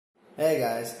Hey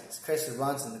guys, it's Chris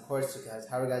Robinson, the Chords guys.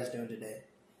 How are you guys doing today?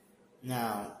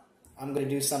 Now, I'm going to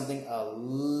do something a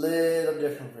little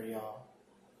different for y'all.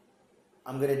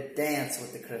 I'm going to dance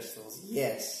with the crystals,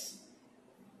 yes.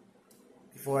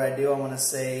 Before I do, I want to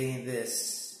say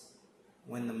this.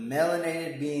 When the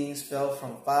melanated beings fell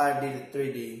from 5D to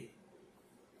 3D,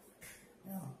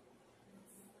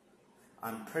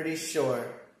 I'm pretty sure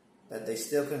that they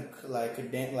still could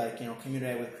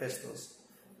communicate with crystals.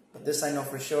 But this I know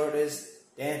for sure is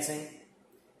dancing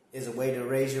is a way to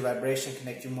raise your vibration,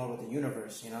 connect you more with the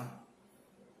universe,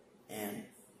 And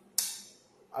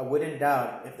I wouldn't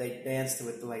doubt if they danced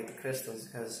with the crystals,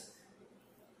 because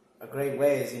a great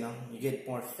way is, you get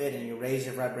more fit and you raise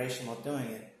your vibration while doing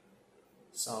it.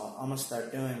 So I'm going to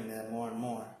start doing that more and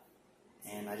more.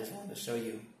 And I just wanted to show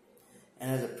you. And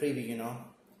as a preview,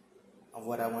 of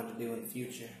what I want to do in the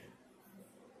future.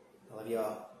 I love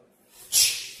y'all.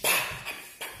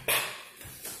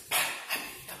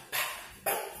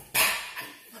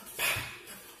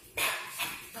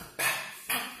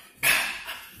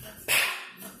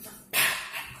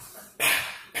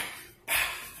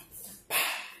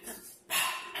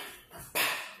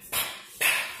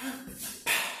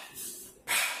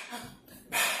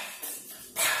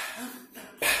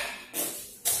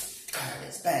 Girl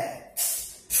is bad.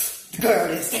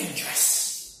 Girl is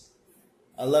dangerous.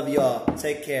 I love y'all.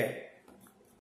 Take care.